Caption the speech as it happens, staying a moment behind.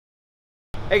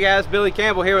Hey guys, Billy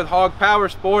Campbell here with Hawg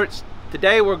Powersports.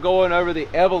 Today we're going over the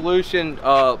Evolution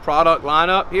product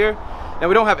lineup here. Now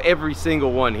we don't have every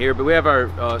single one here, but we have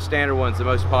our standard ones, the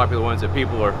most popular ones that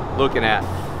people are looking at.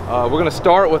 We're going to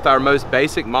start with our most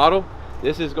basic model.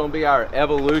 This is going to be our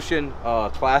Evolution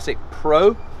Classic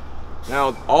Pro.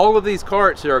 Now all of these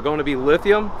carts are going to be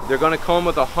lithium. They're going to come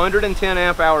with a 110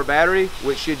 amp hour battery,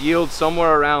 which should yield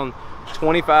somewhere around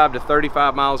 25 to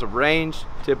 35 miles of range.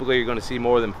 Typically you're going to see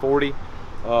more than 40.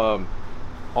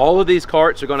 All of these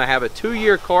carts are going to have a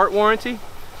 2-year cart warranty,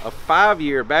 a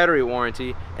 5-year battery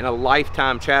warranty, and a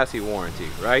lifetime chassis warranty,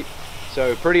 right?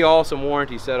 So pretty awesome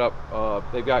warranty setup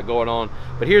they've got going on.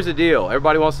 But here's the deal,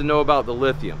 everybody wants to know about the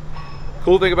lithium.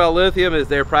 Cool thing about lithium is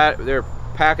they're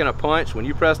packing a punch. When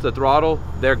you press the throttle,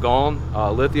 they're gone.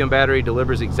 Lithium battery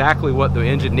delivers exactly what the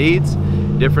engine needs,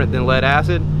 different than lead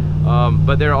acid.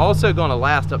 But they're also going to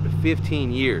last up to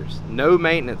 15 years. No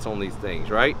maintenance on these things,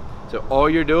 right? So all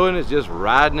you're doing is just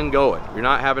riding and going. You're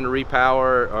not having to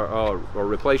repower or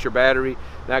replace your battery,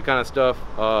 that kind of stuff.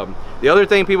 The other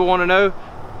thing people want to know,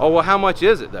 oh well, how much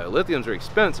is it though? Lithiums are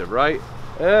expensive, right?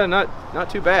 Not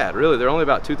too bad, really. They're only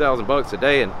about 2,000 bucks a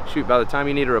day, and shoot, by the time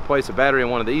you need to replace a battery in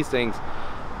one of these things,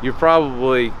 you're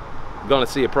probably going to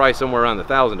see a price somewhere around the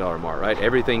 $1,000 mark, right?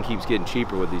 Everything keeps getting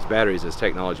cheaper with these batteries as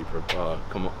technology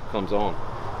comes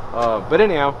on. But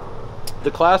anyhow,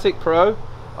 the Classic Pro,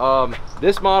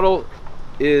 this model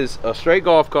is a straight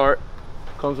golf cart,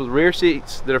 comes with rear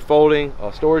seats that are folding,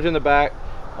 storage in the back,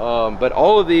 but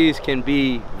all of these can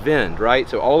be VIN'd, right?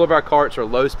 So all of our carts are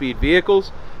low-speed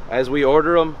vehicles as we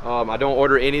order them. I don't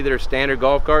order any that are standard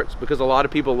golf carts because a lot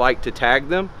of people like to tag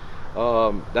them.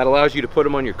 That allows you to put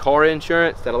them on your car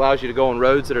insurance. That allows you to go on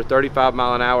roads that are 35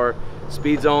 mile an hour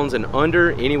speed zones and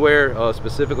under, anywhere,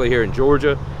 specifically here in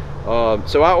Georgia.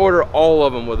 So I order all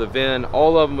of them with a VIN,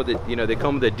 all of them with it, you know, they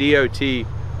come with a DOT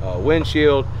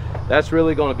windshield. That's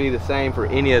really going to be the same for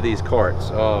any of these carts.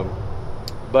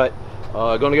 But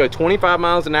going to go 25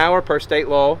 miles an hour per state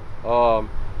law.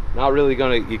 Not really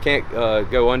going to, you can't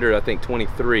go under, I think,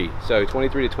 23. So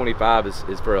 23 to 25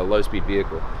 is for a low speed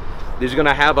vehicle. These are going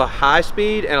to have a high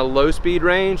speed and a low speed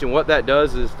range, and what that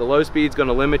does is the low speed is going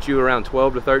to limit you around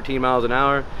 12 to 13 miles an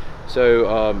hour.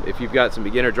 So if you've got some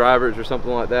beginner drivers or something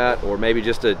like that, or maybe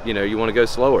just a, you know, you want to go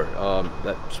slower,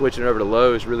 that switching over to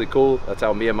low is really cool. That's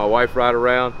how me and my wife ride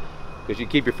around, because you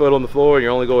keep your foot on the floor and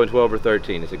you're only going 12 or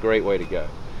 13. It's a great way to go.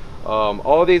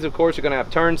 All of these, of course, are going to have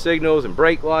turn signals and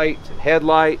brake lights and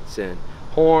headlights and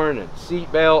horn and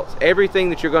seat belts,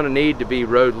 everything that you're going to need to be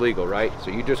road legal, right?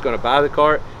 So you're just going to buy the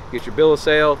cart, get your bill of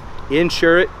sale,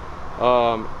 insure it,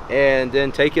 and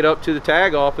then take it up to the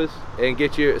tag office and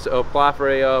get you apply for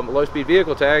a low-speed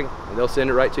vehicle tag, and they'll send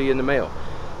it right to you in the mail.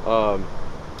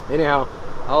 Anyhow,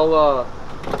 I'll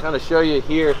kind of show you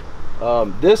here.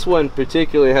 This one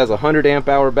particularly has a 100 amp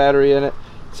hour battery in it.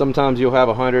 Sometimes you'll have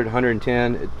 100,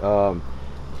 110.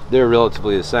 They're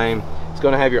relatively the same. It's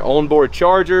going to have your onboard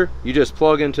charger. You just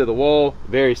plug into the wall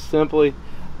very simply.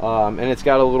 And it's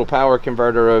got a little power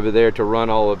converter over there to run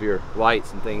all of your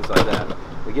lights and things like that.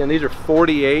 Again, these are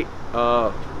 48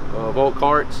 volt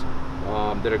carts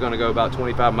that are going to go about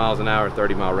 25 miles an hour,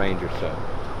 30 mile range or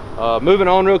so. Moving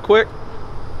on real quick,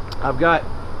 I've got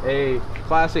a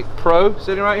Classic Pro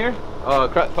sitting right here.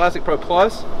 Classic Pro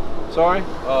Plus, sorry.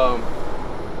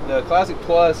 The Classic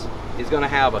Plus is going to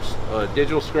have a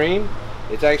digital screen.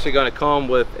 It's actually going to come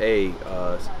with a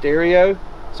stereo,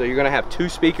 so you're going to have 2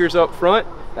 speakers up front.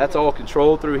 That's all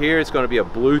controlled through here. It's going to be a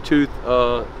Bluetooth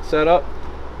setup.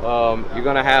 You're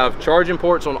going to have charging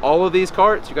ports on all of these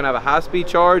carts. You're going to have a high-speed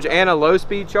charge and a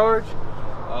low-speed charge.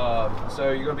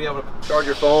 So you're going to be able to charge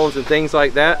your phones and things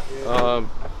like that.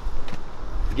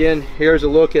 Again, here's a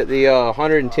look at the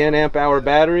 110 amp hour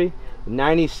battery,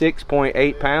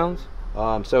 96.8 pounds.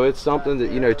 So it's something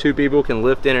that, you know, 2 people can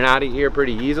lift in and out of here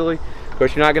pretty easily. Of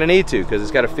course, you're not going to need to, because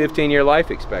it's got a 15-year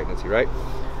life expectancy, right?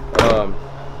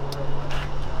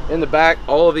 In the back,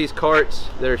 all of these carts,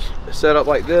 they're set up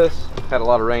like this. Had a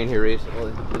lot of rain here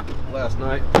recently, last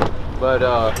night. But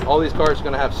all these carts are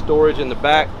going to have storage in the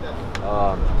back.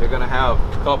 They're going to have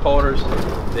cup holders.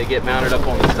 They get mounted up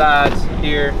on the sides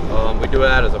here. We do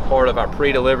that as a part of our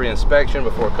pre-delivery inspection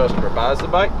before a customer buys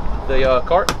the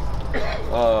cart.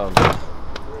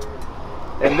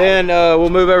 And then we'll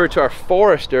move over to our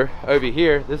Forrester over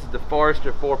here. This is the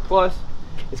Forrester 4 Plus.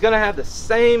 It's going to have the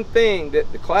same thing that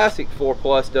the Classic 4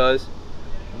 Plus does,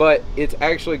 but it's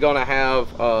actually going to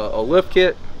have a lift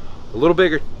kit, a little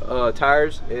bigger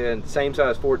tires, and same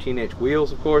size 14-inch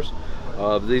wheels, of course.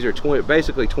 These are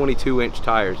basically 22-inch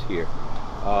tires here.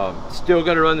 Still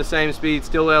going to run the same speed,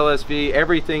 still LSV,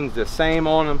 everything's the same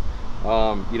on them.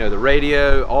 You know, the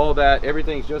radio, all that,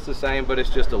 everything's just the same, but it's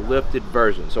just a lifted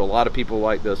version. So a lot of people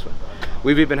like this one.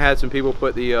 We've even had some people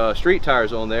put the street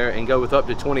tires on there and go with up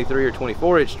to 23 or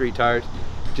 24 inch street tires,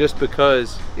 just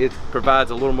because it provides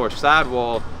a little more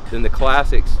sidewall than the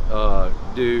classics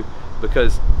do,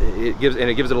 because it gives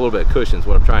it a little bit of cushion is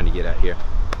what I'm trying to get at here.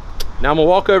 Now I'm gonna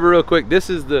walk over real quick. This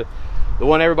is the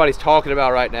one everybody's talking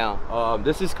about right now.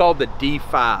 This is called the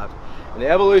D5, and the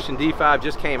Evolution D5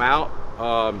 just came out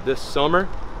this summer,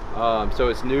 so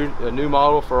it's a new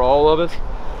model for all of us.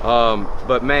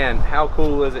 But man, how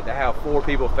cool is it to have 4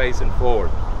 people facing forward?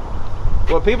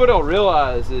 What people don't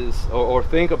realize is, or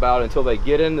think about until they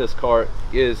get in this cart,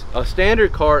 is a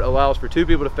standard cart allows for 2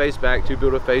 people to face back, 2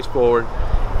 people to face forward,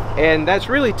 and that's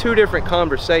really 2 different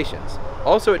conversations.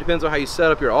 Also, it depends on how you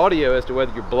set up your audio as to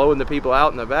whether you're blowing the people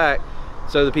out in the back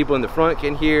so the people in the front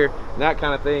can hear, and that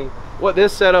kind of thing. What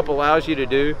this setup allows you to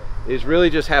do is really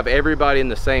just have everybody in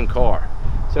the same car.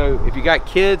 So if you got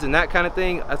kids and that kind of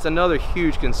thing, that's another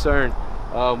huge concern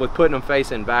with putting them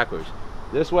facing backwards.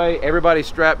 This way, everybody's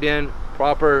strapped in,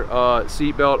 proper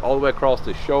seat belt all the way across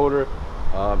the shoulder.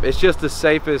 It's just the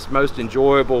safest, most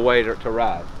enjoyable way to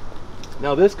ride.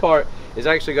 Now this cart is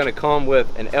actually going to come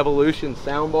with an Evolution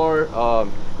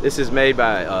soundbar. This is made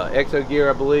by Exo Gear,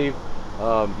 I believe.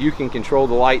 You can control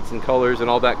the lights and colors and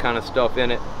all that kind of stuff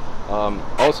in it.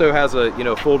 Also has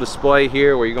a full display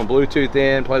here where you're going to Bluetooth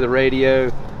in, play the radio,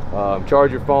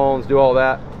 charge your phones, do all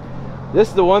that. This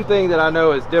is the one thing that I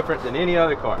know is different than any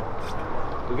other car.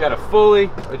 We've got a fully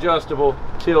adjustable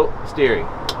tilt steering.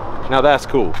 Now that's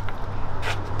cool.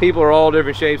 People are all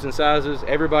different shapes and sizes.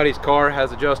 Everybody's car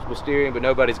has adjustable steering, but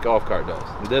nobody's golf cart does,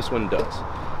 and this one does.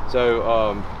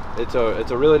 So it's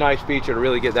a really nice feature to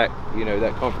really get that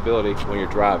that comfortability when you're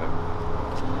driving.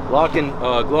 Locking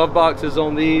glove boxes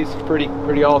on these, pretty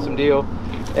awesome deal.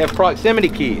 They have proximity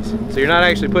keys, so you're not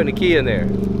actually putting a key in there.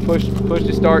 Push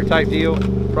to start type deal.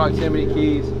 Proximity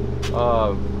keys.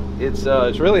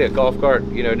 It's really a golf cart,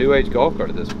 new age golf cart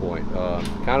at this point.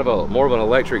 Kind of more of an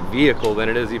electric vehicle than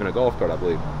it is even a golf cart, I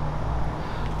believe.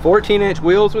 14-inch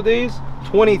wheels with these,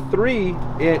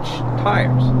 23-inch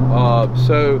tires.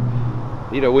 So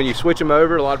when you switch them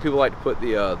over, a lot of people like to put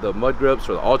the mud grips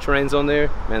or the all-terrains on there.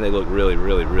 Man, they look really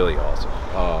awesome.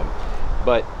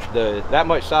 But that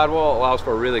much sidewall allows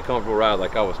for a really comfortable ride,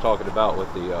 like I was talking about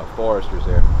with the Forresters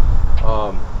there.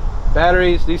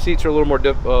 Batteries, these seats are a little more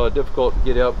difficult to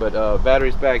get up, but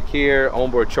batteries back here,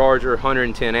 onboard charger,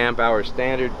 110 amp hours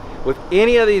standard. With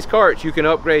any of these carts, you can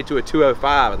upgrade to a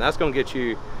 205, and that's going to get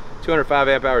you 205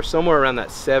 amp hours, somewhere around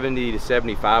that 70 to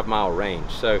 75 mile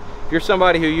range. So if you're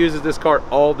somebody who uses this cart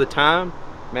all the time,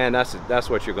 man, that's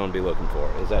what you're going to be looking for,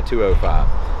 is that 205.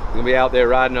 You're going to be out there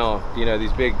riding on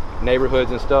these big neighborhoods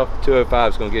and stuff.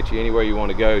 205 is going to get you anywhere you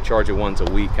want to go, charge it once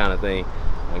a week kind of thing,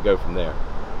 and go from there.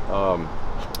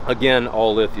 Again,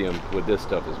 all lithium with this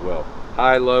stuff as well.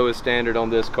 High, low is standard on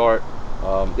this cart.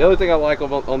 The other thing I like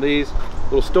on these,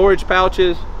 little storage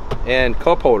pouches and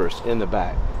cup holders in the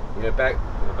back. The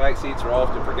back seats are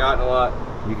often forgotten a lot.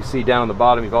 You can see down on the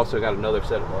bottom, you've also got another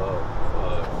set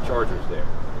of chargers there.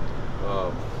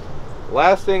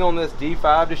 Last thing on this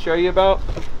D5 to show you about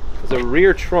is a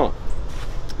rear trunk.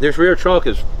 This rear trunk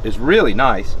is really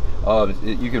nice.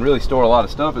 You can really store a lot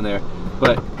of stuff in there.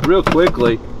 But real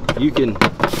quickly, you can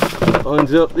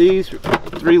unzip these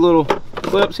 3 little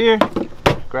clips here,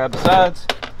 grab the sides,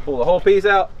 pull the whole piece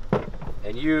out,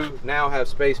 and you now have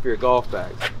space for your golf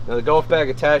bags. Now the golf bag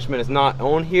attachment is not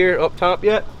on here up top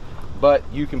yet, but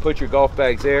you can put your golf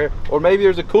bags there, or maybe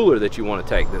there's a cooler that you want to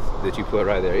take that you put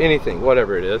right there, anything,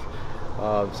 whatever it is.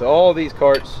 So all these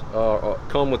carts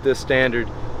come with this standard.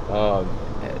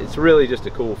 It's really just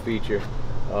a cool feature.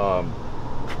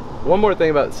 One more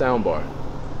thing about the sound bar.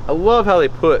 I love how they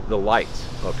put the lights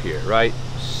up here, right?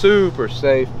 Super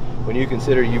safe when you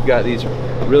consider you've got these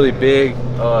really big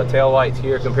tail lights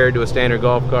here compared to a standard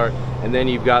golf cart, and then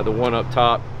you've got the one up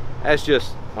top. That's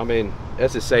just, I mean,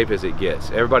 that's as safe as it gets.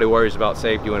 Everybody worries about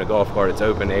safety when a golf cart, it's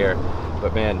open air,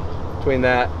 but man, between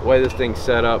that, the way this thing's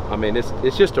set up, I mean,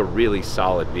 it's just a really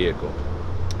solid vehicle.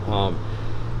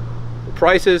 The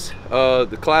prices,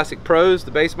 the Classic Pros,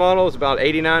 the base model is about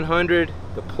 $8,900.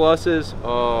 The Pluses,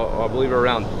 I believe, are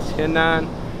around $10,900.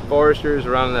 Forresters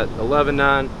around that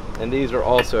 $11,900, and these are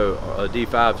also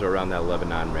D5s are around that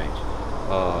 $11,900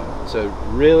 range. So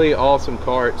really awesome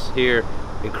carts here.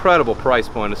 Incredible price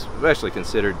point, especially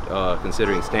considering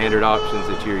standard options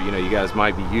that you guys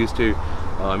might be used to.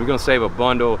 You're going to save a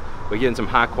bundle by getting some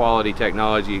high quality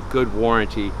technology, good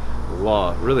warranty,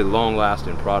 really long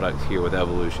lasting products here with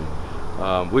Evolution.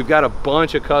 We've got a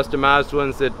bunch of customized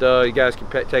ones that you guys can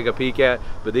take a peek at,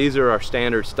 but these are our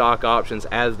standard stock options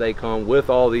as they come with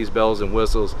all these bells and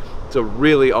whistles. It's a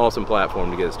really awesome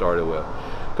platform to get started with.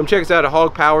 Come check us out at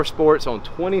Hawg Powersports on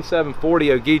 2740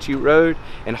 Ogeechee Road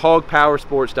and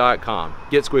hogpowersports.com.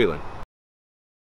 Get squealing.